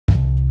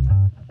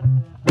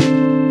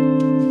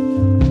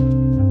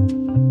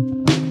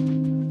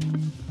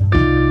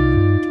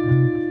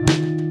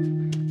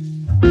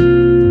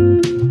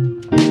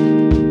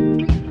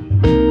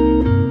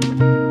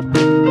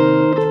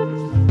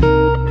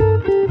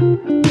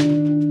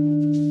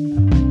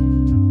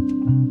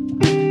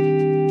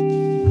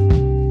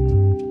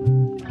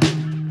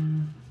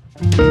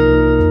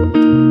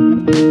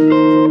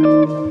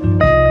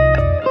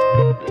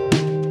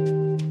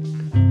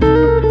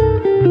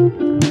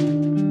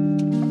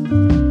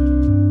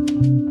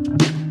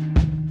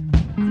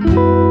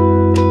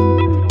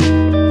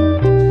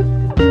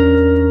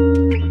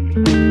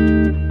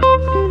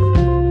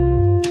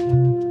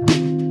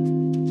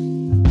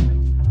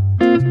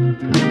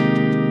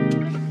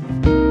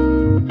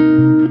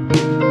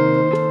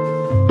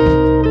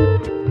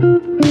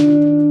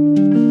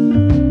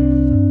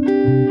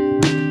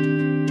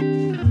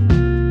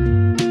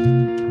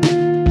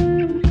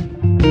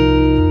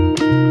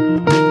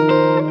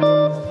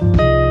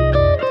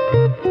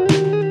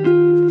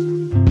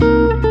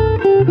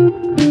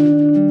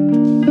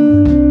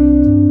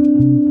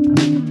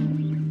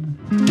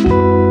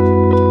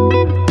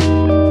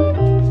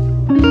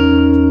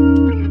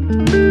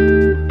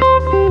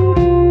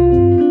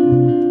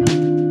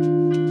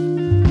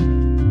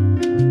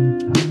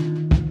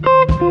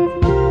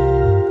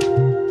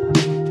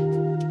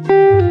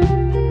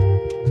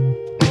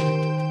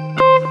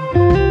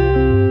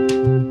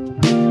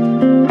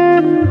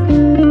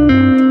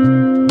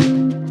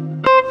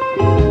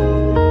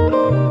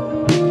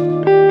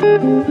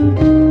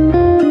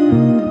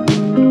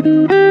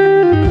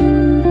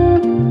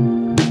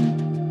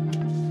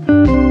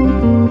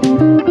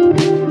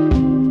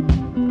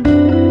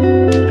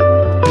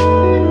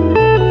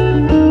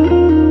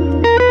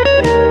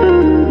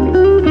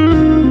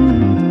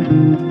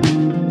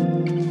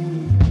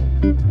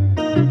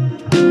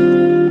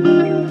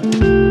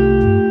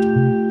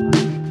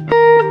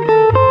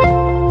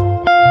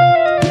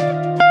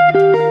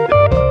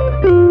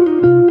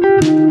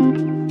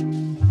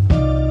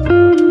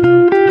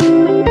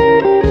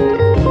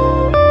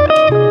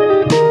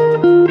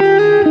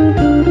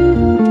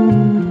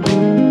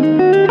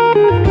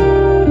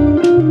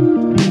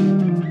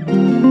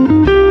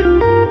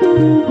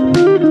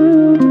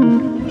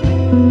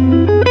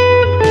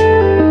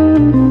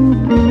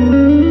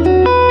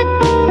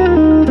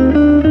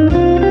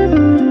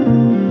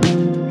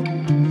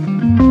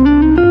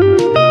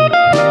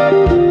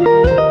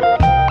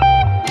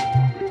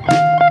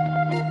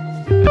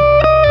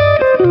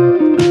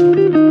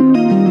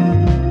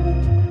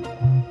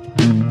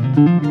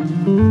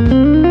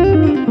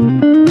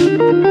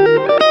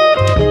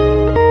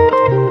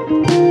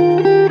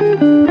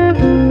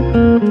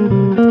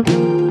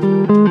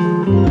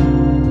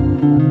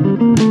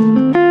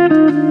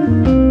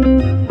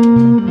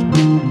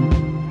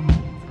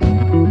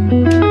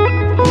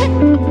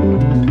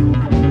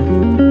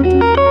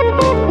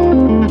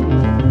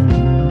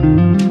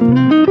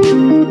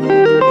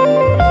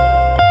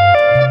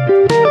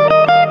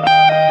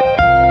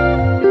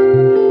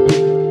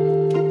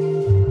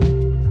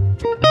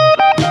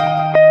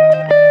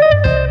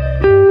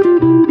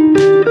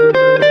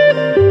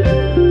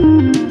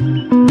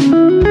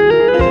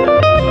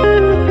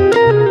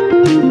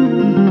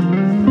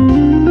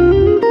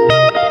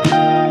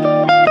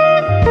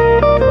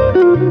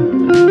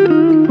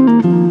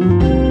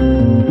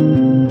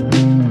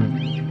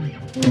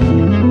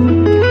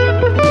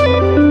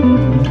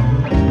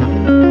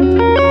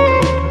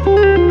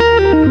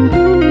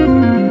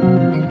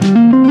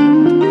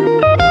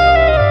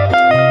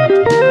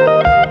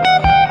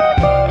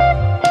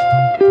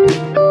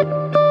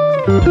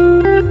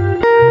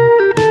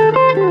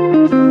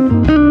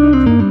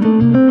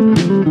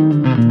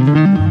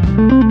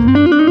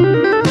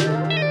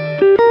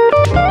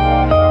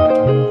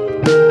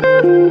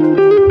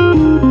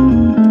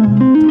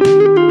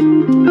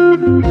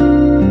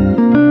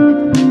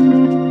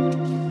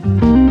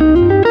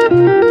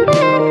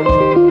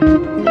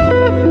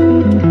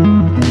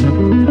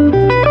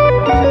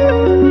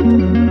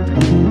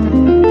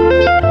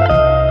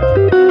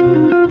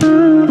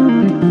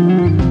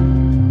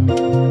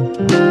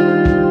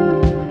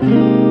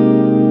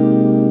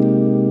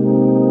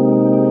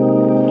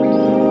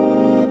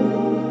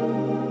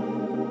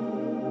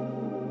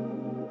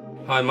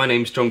Hi, my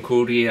name's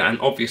Cordy, and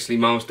obviously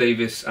Miles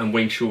Davis and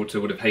Wayne Shorter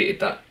would have hated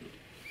that.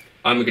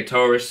 I'm a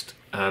guitarist.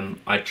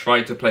 I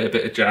try to play a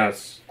bit of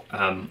jazz.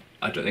 I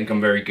don't think I'm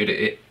very good at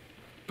it,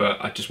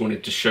 but I just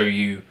wanted to show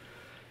you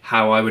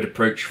how I would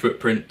approach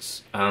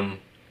footprints. I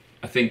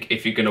think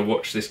if you're going to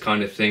watch this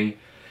kind of thing,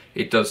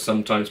 it does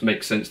sometimes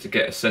make sense to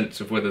get a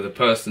sense of whether the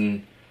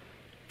person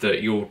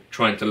that you're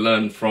trying to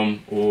learn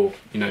from, or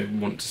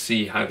want to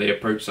see how they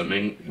approach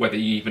something, whether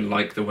you even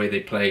like the way they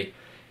play.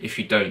 If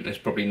you don't, there's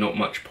probably not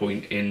much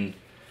point in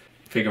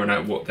figuring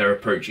out what their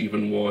approach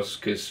even was,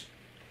 because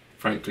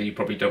frankly you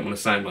probably don't want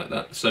to sound like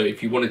that. So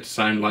if you wanted to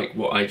sound like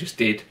what I just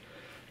did,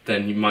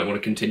 then you might want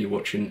to continue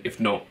watching. If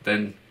not,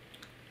 then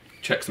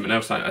check something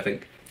else out, I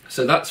think.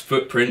 So that's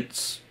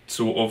footprints,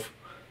 sort of.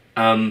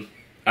 And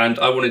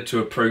I wanted to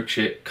approach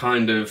it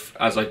kind of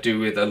as I do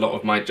with a lot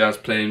of my jazz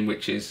playing,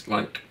 which is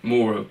like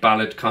more of a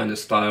ballad kind of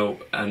style,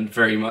 and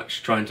very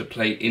much trying to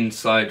play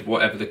inside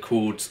whatever the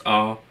chords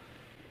are.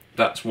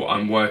 That's what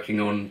I'm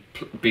working on,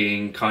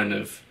 being kind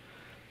of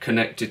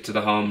connected to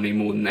the harmony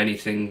more than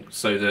anything,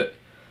 so that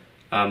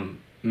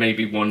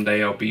maybe one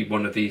day I'll be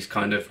one of these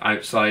kind of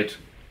outside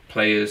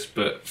players,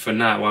 but for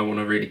now I want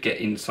to really get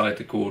inside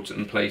the chords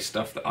and play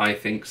stuff that I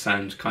think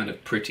sounds kind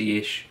of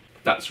pretty-ish.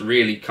 That's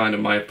really kind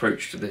of my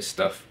approach to this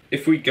stuff.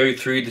 If we go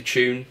through the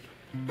tune,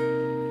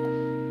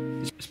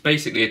 it's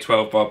basically a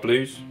 12-bar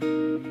blues.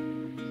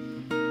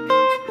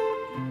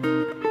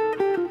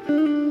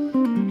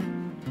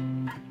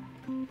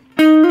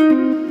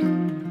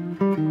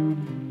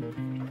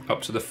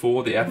 Up to the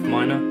 4, the F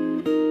minor.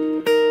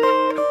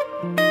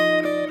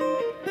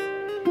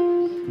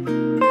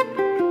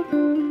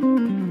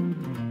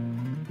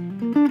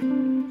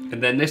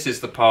 And then this is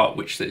the part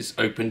which is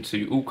open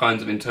to all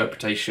kinds of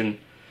interpretation.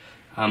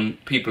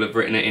 People have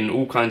written it in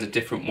all kinds of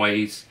different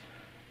ways,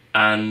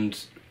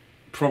 and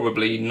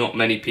probably not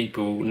many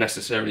people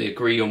necessarily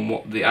agree on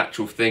what the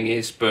actual thing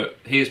is, but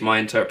here's my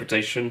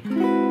interpretation.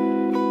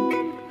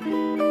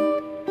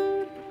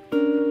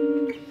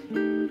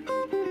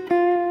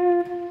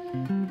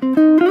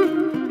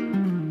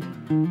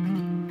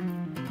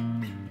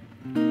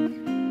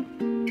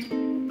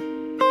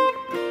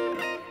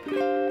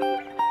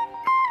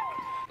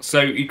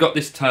 So you've got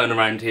this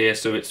turnaround here,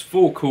 so it's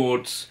 4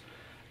 chords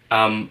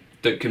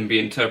that can be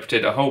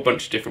interpreted a whole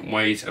bunch of different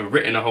ways, are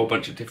written a whole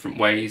bunch of different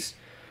ways,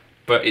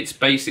 but it's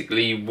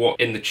basically what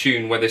in the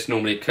tune where this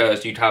normally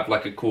occurs, you'd have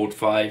like a chord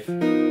 5,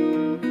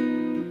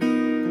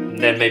 and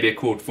then maybe a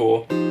chord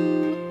 4.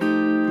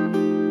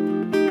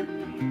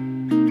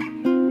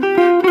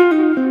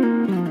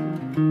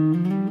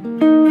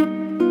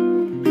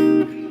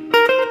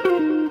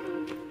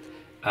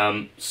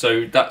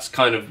 So that's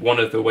kind of one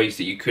of the ways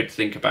that you could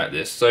think about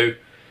this. So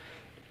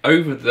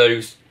over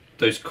those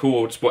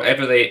chords,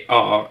 whatever they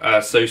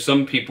are, so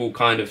some people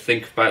kind of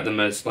think about them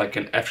as like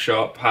an F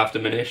sharp half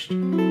diminished,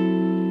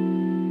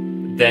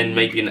 then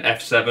maybe an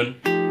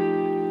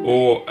F7,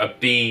 or a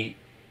B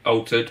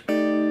altered,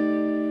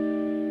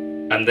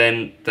 and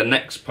then the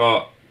next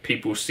part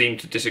people seem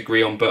to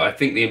disagree on, but I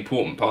think the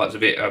important parts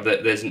of it are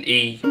that there's an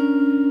E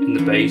in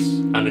the bass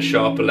and a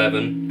sharp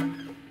 11,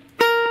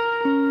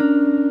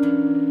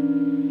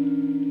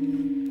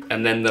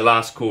 and then the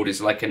last chord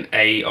is like an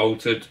A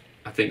altered.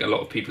 I think a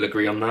lot of people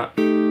agree on that.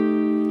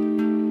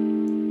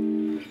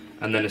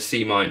 And then a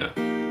C minor.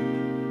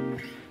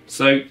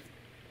 So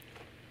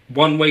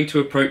one way to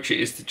approach it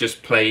is to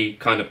just play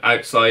kind of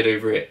outside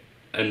over it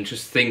and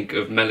just think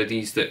of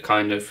melodies that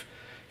kind of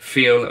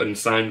feel and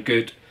sound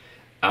good.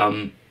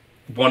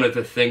 One of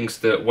the things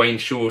that Wayne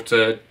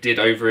Shorter did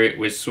over it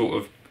was sort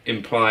of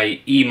imply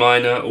E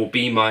minor or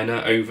B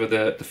minor over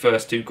the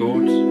first 2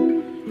 chords,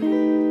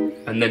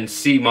 and then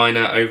C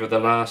minor over the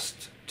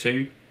last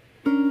 2.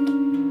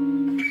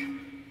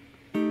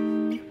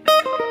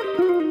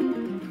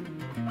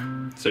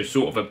 So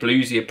sort of a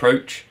bluesy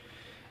approach.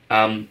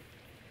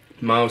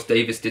 Miles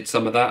Davis did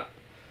some of that.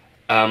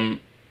 On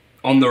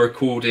the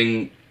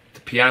recording,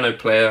 the piano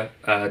player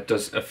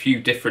does a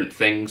few different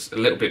things, a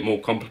little bit more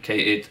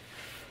complicated.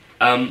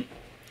 And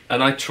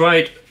I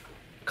tried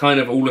kind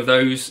of all of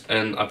those,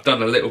 and I've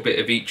done a little bit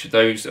of each of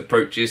those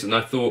approaches, and I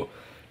thought,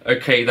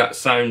 okay, that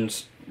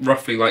sounds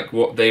roughly like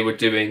what they were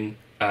doing.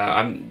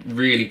 I haven't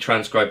really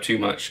transcribed too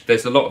much.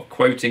 There's a lot of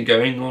quoting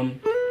going on.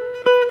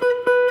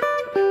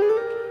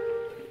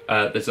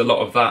 There's a lot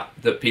of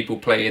that people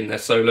play in their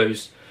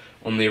solos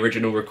on the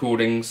original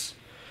recordings.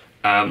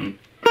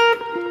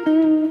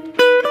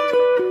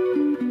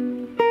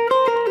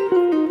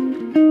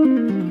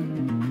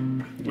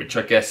 Which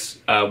I guess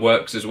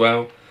works as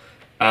well.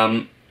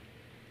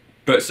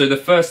 But so the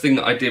first thing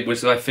that I did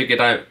was I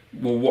figured out,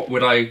 well, what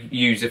would I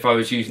use if I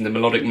was using the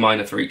melodic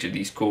minor for each of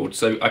these chords?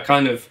 So I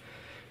kind of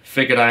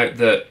figured out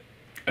that,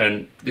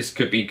 and this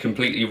could be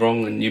completely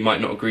wrong and you might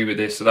not agree with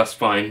this, so that's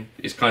fine,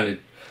 it's kind of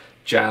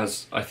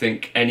jazz. I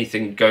think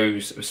anything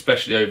goes,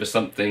 especially over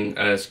something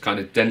as kind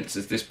of dense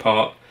as this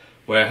part,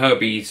 where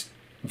Herbie's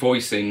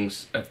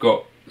voicings have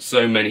got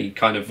so many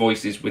kind of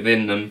voices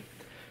within them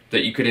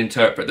that you could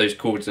interpret those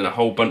chords in a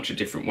whole bunch of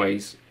different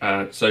ways.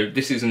 So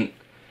this isn't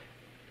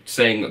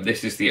saying that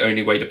this is the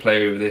only way to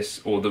play over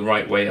this or the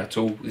right way at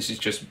all. This is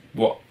just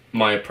what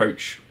my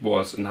approach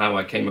was and how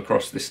I came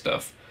across this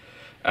stuff.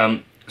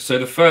 So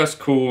the first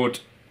chord,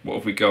 what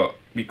have we got?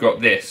 We've got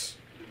this.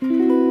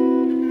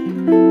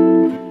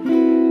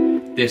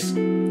 This,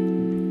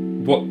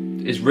 what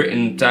is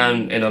written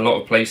down in a lot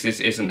of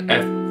places is an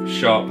F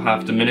sharp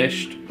half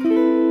diminished.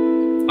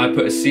 I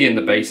put a C in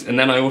the bass, and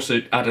then I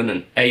also added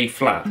an A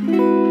flat,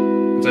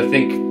 because I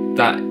think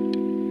that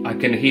I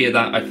can hear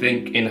that, I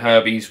think, in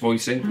Herbie's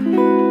voicing,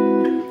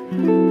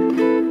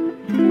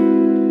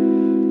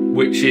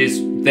 which is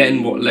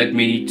then what led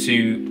me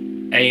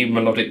to A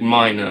melodic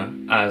minor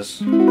as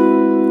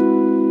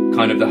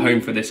kind of the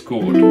home for this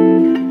chord.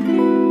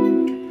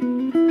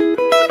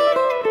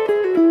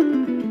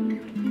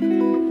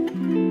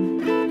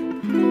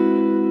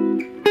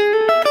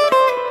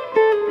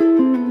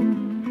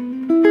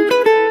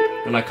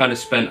 And I kind of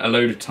spent a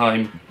load of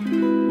time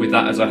with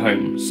that as a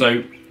home.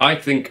 So I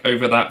think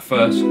over that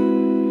first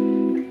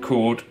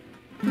chord,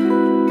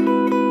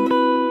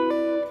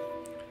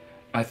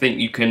 I think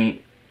you can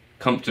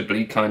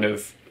comfortably kind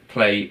of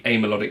play A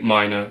melodic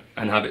minor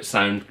and have it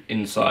sound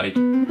inside.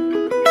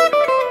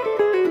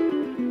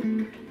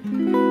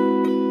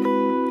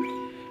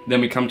 Then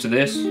we come to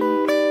this,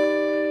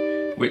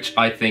 which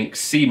I think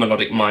C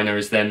melodic minor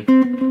is then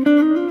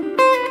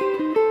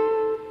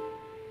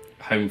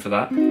home for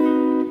that.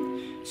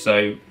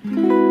 So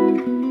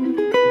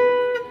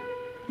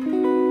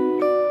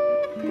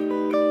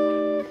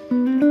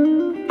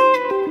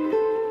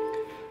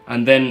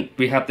and then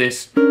we have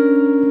this,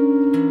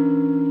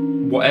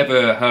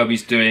 whatever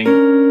Herbie's doing,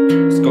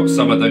 it's got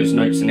some of those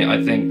notes in it,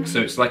 I think. So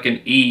it's like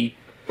an E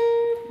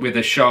with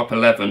a sharp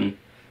 11,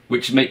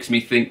 which makes me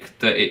think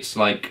that it's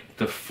like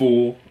the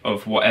 4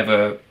 of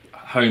whatever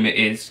home it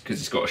is, because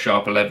it's got a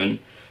sharp 11.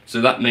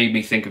 So that made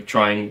me think of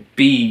trying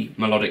B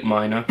melodic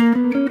minor.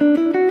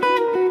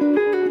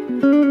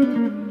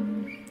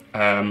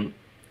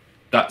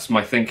 That's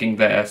my thinking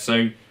there.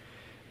 So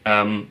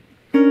and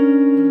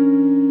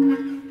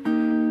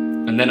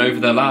then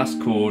over the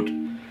last chord,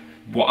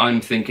 what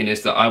I'm thinking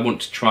is that I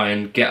want to try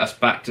and get us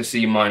back to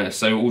C minor.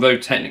 So although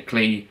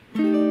technically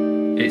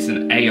it's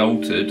an A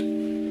altered,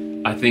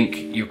 I think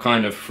you're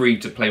kind of free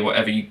to play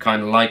whatever you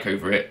kind of like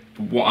over it.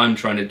 But what I'm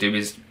trying to do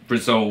is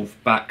resolve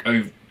back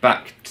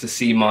to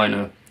C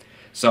minor.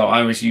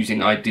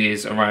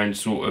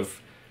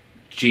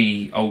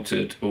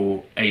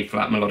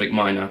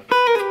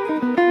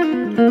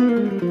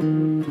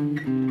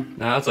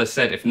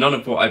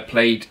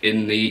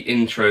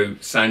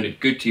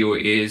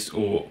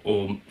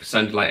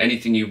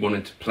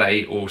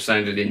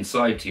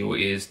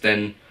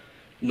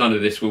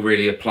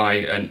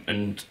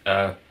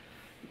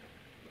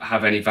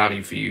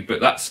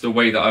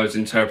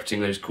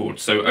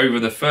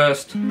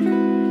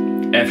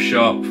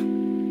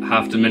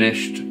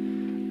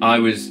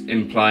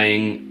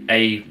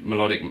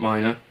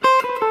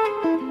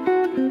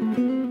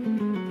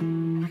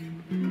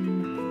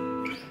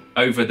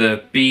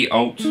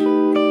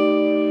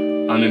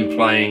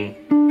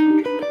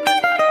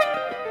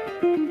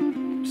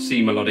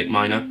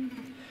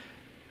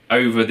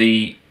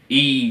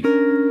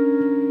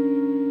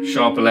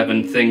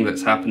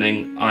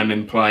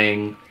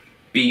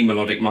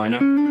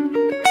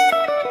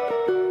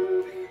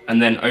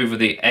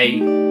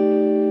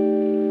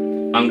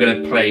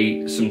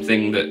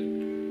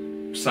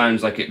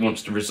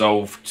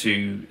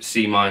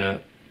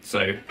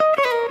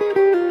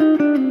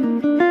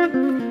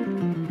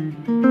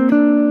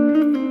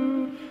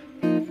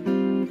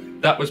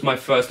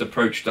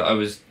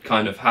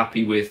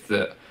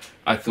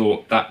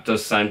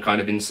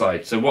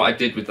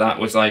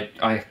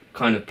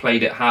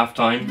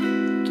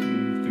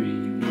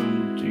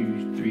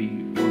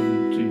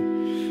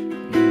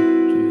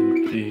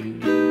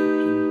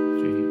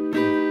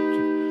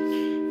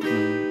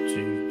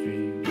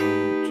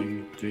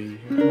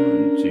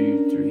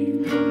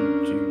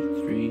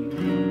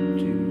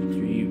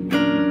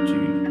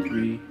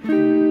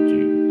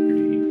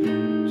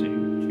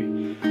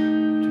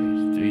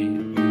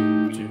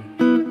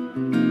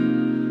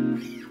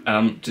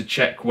 to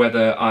check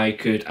whether I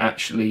could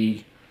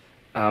actually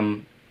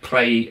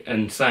play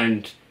and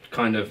sound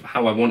kind of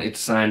how I wanted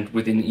to sound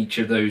within each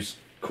of those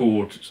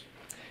chords,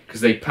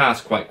 because they pass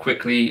quite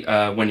quickly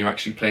when you're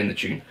actually playing the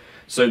tune.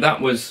 So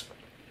that was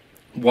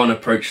one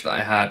approach that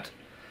I had.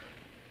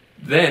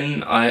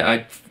 Then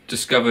I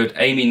discovered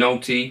Amy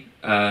Nolte,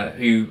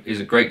 who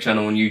is a great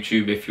channel on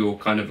YouTube if you're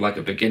kind of like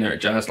a beginner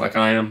at jazz like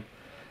I am,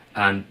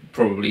 and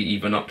probably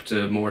even up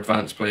to more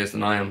advanced players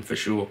than I am for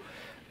sure.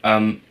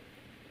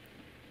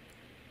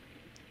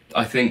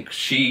 I think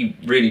she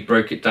really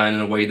broke it down in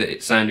a way that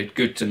it sounded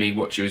good to me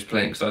what she was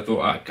playing, so I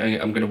thought, okay,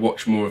 I'm going to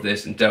watch more of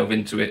this and delve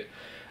into it.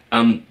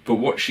 But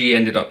what she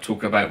ended up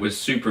talking about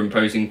was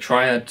superimposing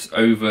triads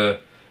over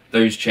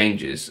those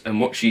changes,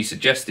 and what she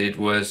suggested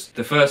was,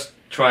 the first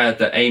triad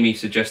that Amy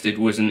suggested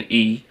was an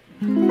E,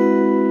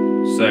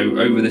 so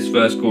over this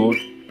first chord,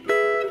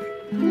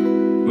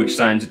 which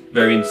sounds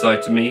very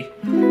inside to me.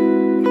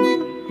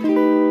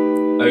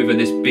 Over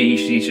this B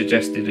she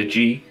suggested a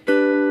G,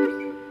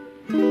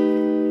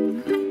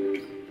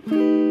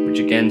 which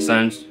again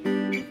sounds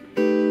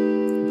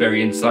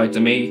very inside to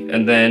me.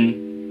 And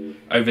then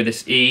over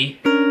this E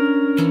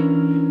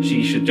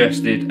she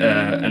suggested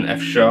an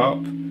F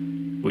sharp,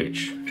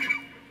 which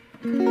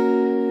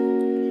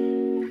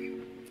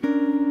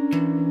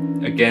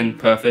again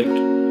perfect.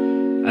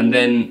 And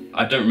then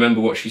I don't remember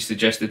what she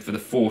suggested for the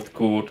fourth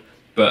chord,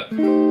 but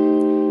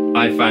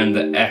I found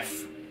that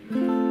F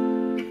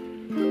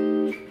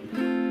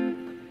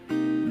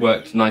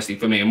worked nicely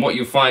for me. And what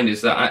you'll find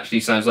is that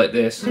actually sounds like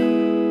this.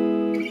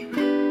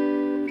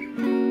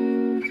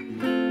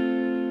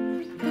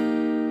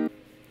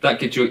 That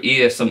gives your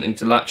ear something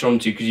to latch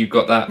onto, because you've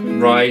got that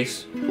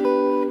rise,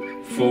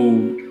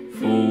 full,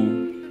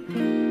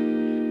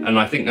 and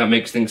I think that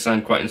makes things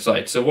sound quite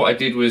inside. So what I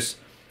did was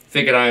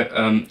figured out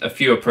a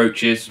few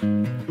approaches.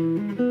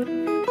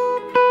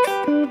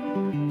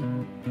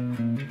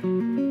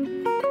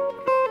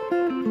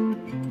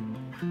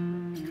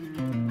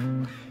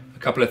 A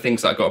couple of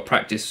things that I've got to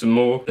practice some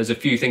more. There's a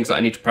few things that I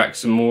need to practice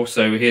some more,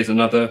 so here's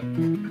another.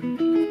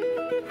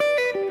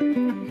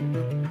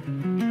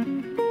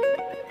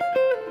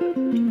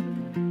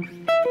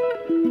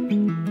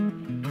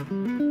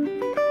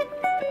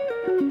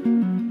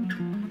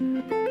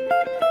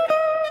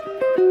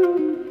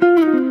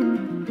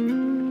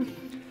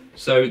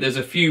 So there's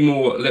a few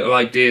more little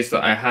ideas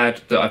that I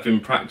had that I've been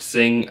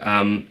practicing,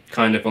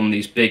 kind of on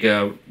these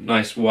bigger,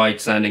 nice wide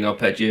sounding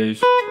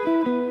arpeggios.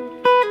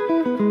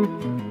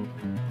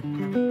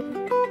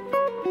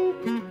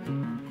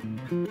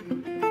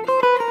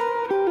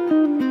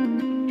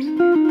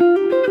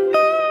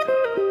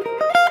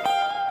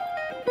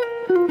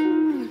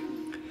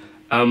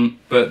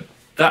 But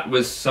that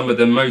was some of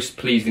the most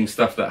pleasing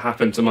stuff that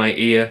happened to my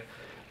ear.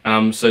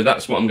 So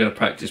that's what I'm going to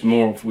practice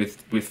more of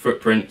with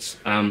footprints.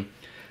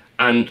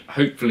 And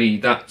hopefully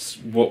that's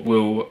what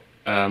will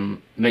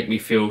make me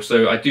feel.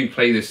 So I do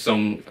play this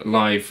song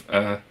live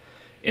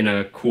in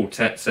a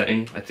quartet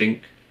setting, I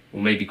think,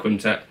 or maybe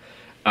quintet.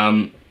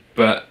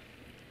 But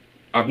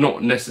I've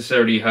not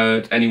necessarily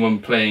heard anyone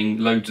playing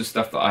loads of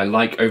stuff that I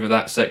like over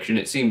that section.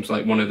 It seems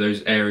like one of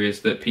those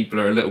areas that people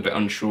are a little bit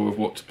unsure of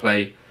what to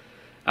play.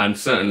 And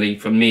certainly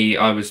for me,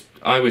 I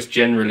was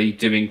generally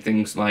doing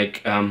things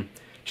like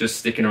just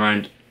sticking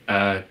around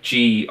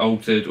G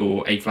altered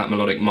or A flat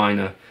melodic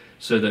minor,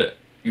 so that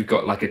you've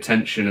got like a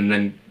tension and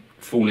then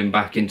falling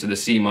back into the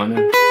C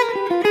minor.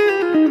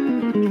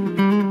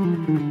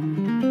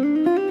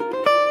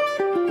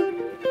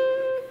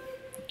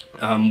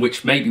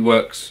 Which maybe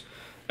works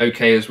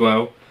okay as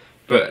well,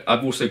 but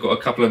I've also got a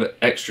couple of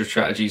extra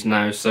strategies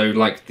now, so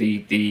like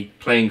the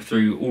playing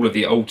through all of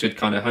the altered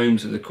kind of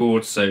homes of the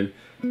chords, so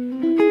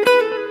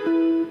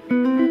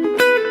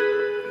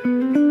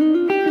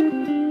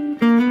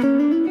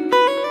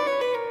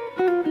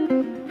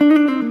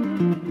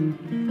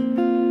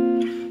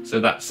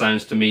that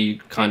sounds to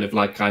me kind of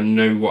like I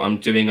know what I'm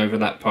doing over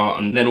that part,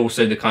 and then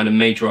also the kind of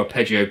major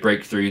arpeggio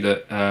breakthrough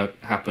that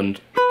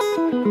happened.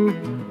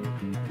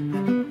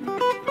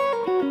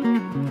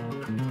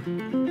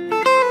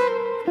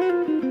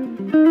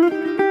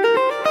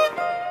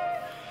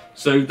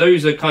 So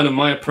those are kind of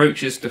my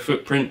approaches to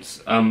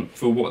footprints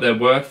for what they're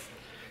worth.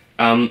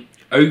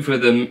 Over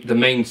the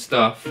main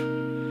stuff,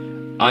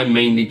 I'm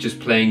mainly just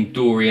playing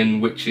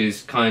Dorian, which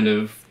is kind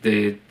of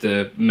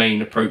the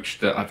main approach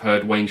that I've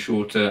heard Wayne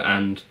Shorter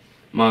and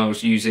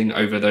Miles using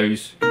over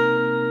those.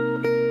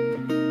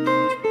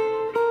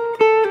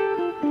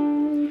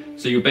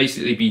 So you'll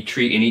basically be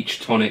treating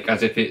each tonic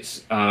as if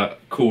it's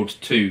chord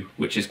 2,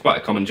 which is quite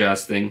a common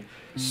jazz thing.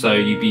 So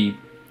you'd be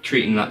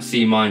treating that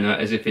C minor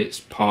as if it's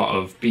part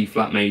of B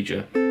flat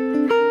major.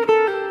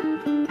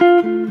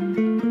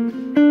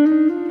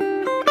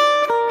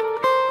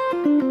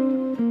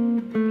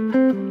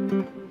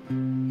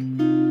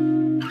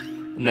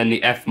 And then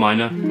the F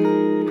minor.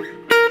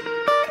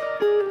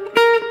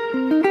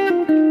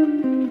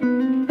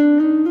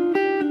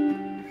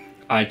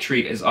 I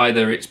treat as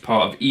either it's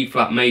part of E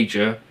flat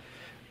major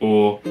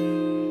or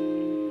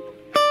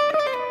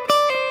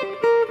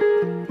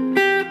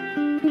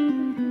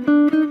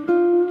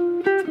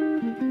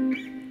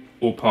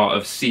part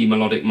of C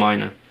melodic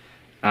minor.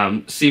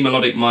 C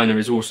melodic minor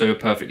is also a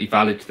perfectly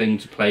valid thing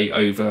to play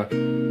over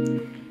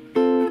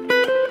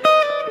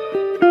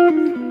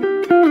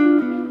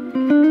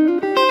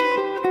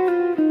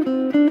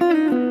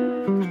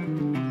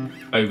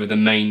the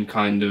main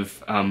kind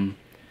of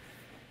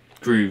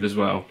groove as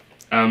well.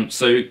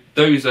 So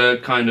those are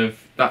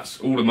that's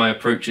all of my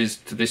approaches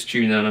to this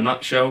tune in a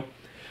nutshell.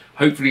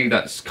 Hopefully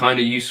that's kind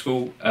of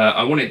useful.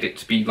 I wanted it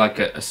to be like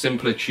a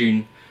simpler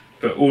tune,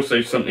 but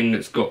also something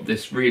that's got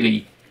this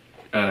really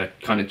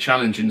kind of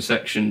challenging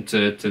section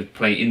to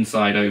play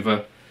inside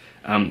over.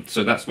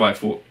 So that's why I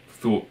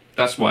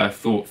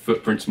thought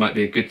footprints might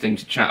be a good thing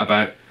to chat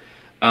about.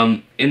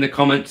 In the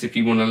comments, if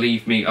you want to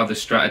leave me other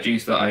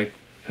strategies that I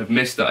have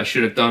missed that I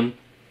should have done,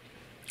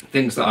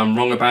 things that I'm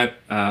wrong about,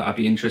 I'd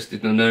be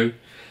interested to know.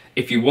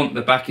 If you want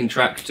the backing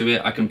track to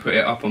it, I can put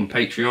it up on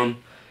Patreon.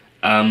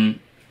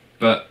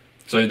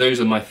 So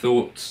those are my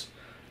thoughts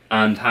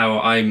and how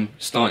I'm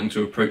starting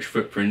to approach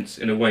footprints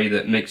in a way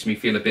that makes me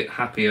feel a bit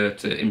happier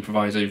to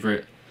improvise over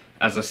it.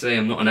 As I say,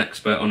 I'm not an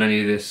expert on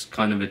any of this,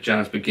 kind of a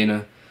jazz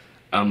beginner,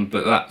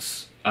 but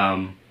that's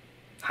how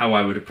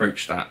I would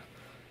approach that.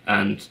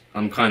 And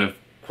I'm kind of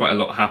quite a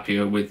lot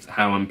happier with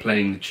how I'm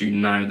playing the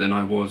tune now than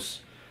I was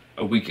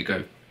a week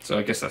ago. So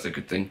I guess that's a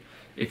good thing.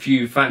 If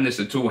you found this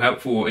at all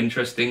helpful or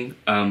interesting,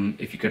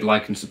 if you could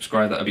like and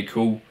subscribe, that would be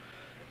cool.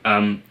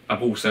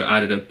 I've also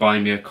added a buy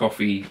me a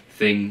coffee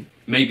thing.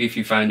 Maybe if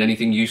you found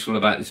anything useful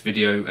about this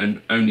video,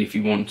 and only if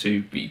you want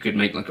to, but you could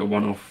make like a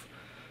one-off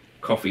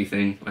coffee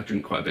thing. I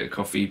drink quite a bit of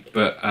coffee,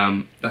 but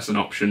that's an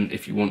option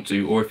if you want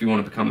to, or if you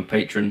want to become a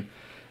patron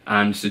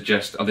and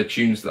suggest other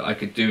tunes that I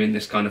could do in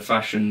this kind of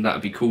fashion, that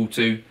would be cool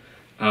too.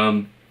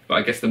 But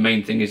I guess the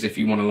main thing is if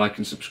you want to like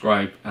and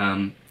subscribe,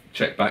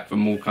 check back for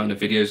more kind of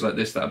videos like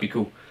this, that would be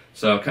cool.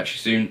 So I'll catch you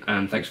soon,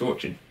 and thanks for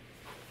watching.